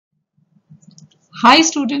Hi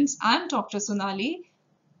students, I'm Dr. Sonali.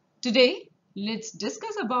 Today, let's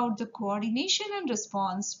discuss about the coordination and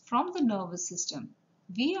response from the nervous system.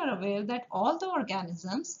 We are aware that all the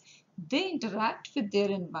organisms, they interact with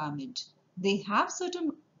their environment. They have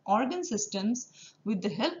certain organ systems. With the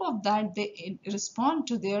help of that, they respond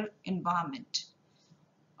to their environment.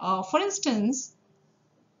 For instance,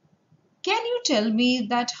 can you tell me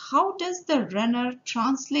that how does the runner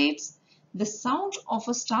translates the sound of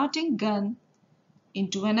a starting gun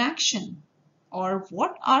into an action? Or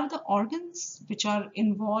what are the organs which are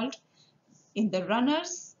involved in the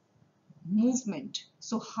runner's movement?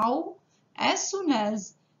 So how, as soon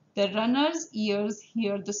as the runner's ears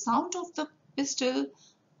hear the sound of the pistol,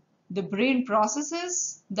 the brain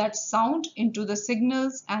processes that sound into the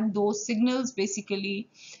signals, and those signals basically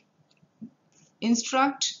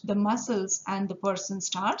instruct the muscles and the person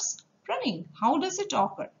starts running. How does it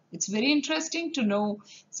occur? It's very interesting to know.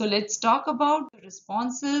 So let's talk about the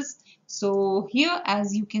responses. So here,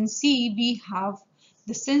 as you can see, we have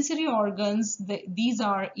the sensory organs. These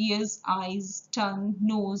are ears, eyes, tongue,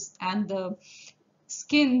 nose, and the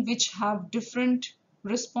skin, which have different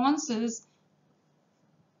responses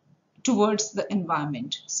towards the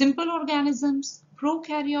environment. Simple organisms,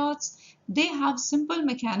 prokaryotes, they have simple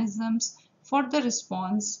mechanisms for the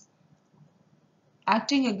response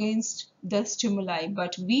acting against the stimuli.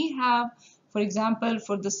 But we have, for example,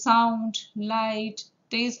 for the sound, light,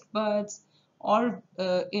 taste buds, or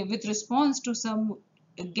with response to some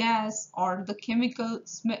gas or the chemical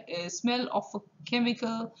smell of a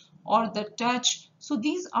chemical or the touch. So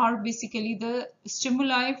these are basically the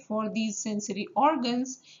stimuli for these sensory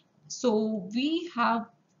organs. So we have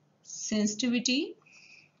sensitivity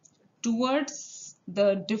towards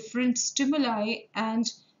the different stimuli, and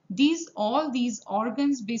all these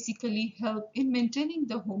organs basically help in maintaining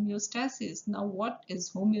the homeostasis. Now, what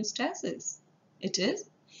is homeostasis? It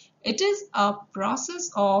is a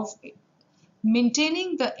process of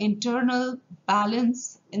maintaining the internal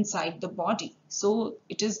balance inside the body. So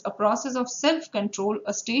it is a process of self-control,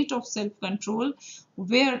 a state of self-control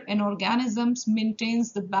where an organism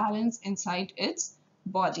maintains the balance inside its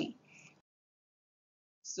body.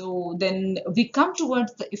 So then we come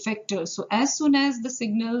towards the effector. So as soon as the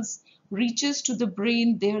signals reaches to the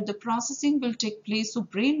brain, there the processing will take place. So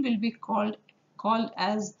brain will be called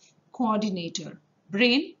as coordinator.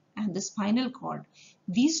 Brain and the spinal cord.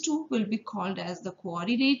 These two will be called as the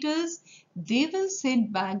coordinators. They will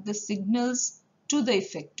send back the signals to the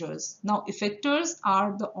effectors. Now effectors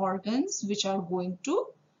are the organs which are going to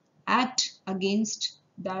act against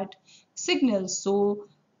that signal. So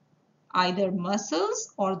either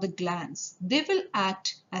muscles or the glands, they will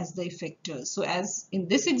act as the effectors. So as in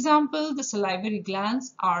this example, the salivary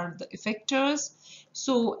glands are the effectors.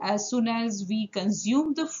 So as soon as we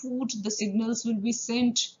consume the food, the signals will be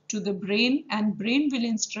sent to the brain, and brain will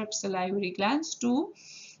instruct salivary glands to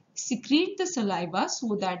secrete the saliva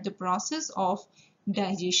so that the process of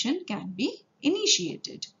digestion can be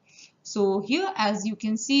initiated. So here, as you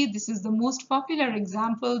can see, this is the most popular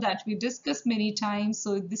example that we discussed many times.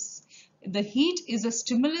 So the heat is a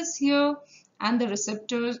stimulus here, and the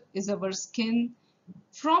receptor is our skin.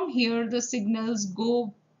 From here, the signals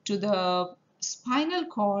go to the spinal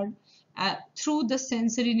cord through the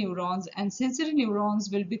sensory neurons, and sensory neurons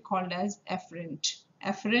will be called as efferent.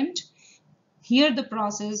 Efferent. Here the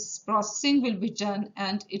processing will be done,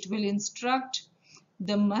 and it will instruct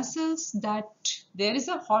the muscles that there is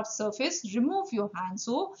a hot surface, remove your hand.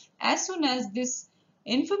 So as soon as this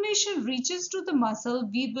information reaches to the muscle,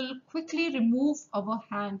 we will quickly remove our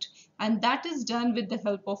hand, and that is done with the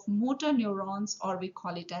help of motor neurons, or we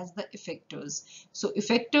call it as the effectors. So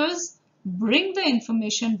effectors bring the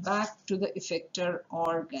information back to the effector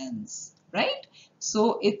organs, right?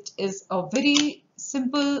 So it is a very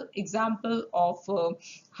simple example of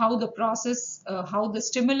how the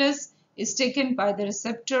stimulus is taken by the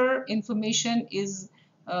receptor, information is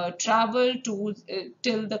traveled to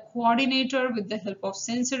till the coordinator with the help of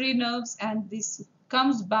sensory nerves, and this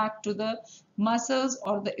comes back to the muscles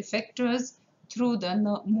or the effectors through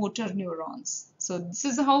the motor neurons. So this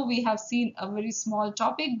is how we have seen a very small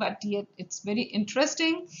topic, but yet it's very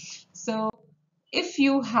interesting. So if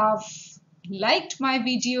you have liked my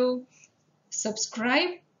video,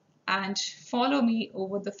 subscribe and follow me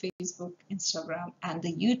over the Facebook, Instagram, and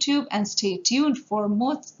the YouTube, and stay tuned for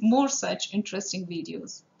more such interesting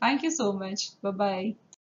videos. Thank you so much. Bye-bye.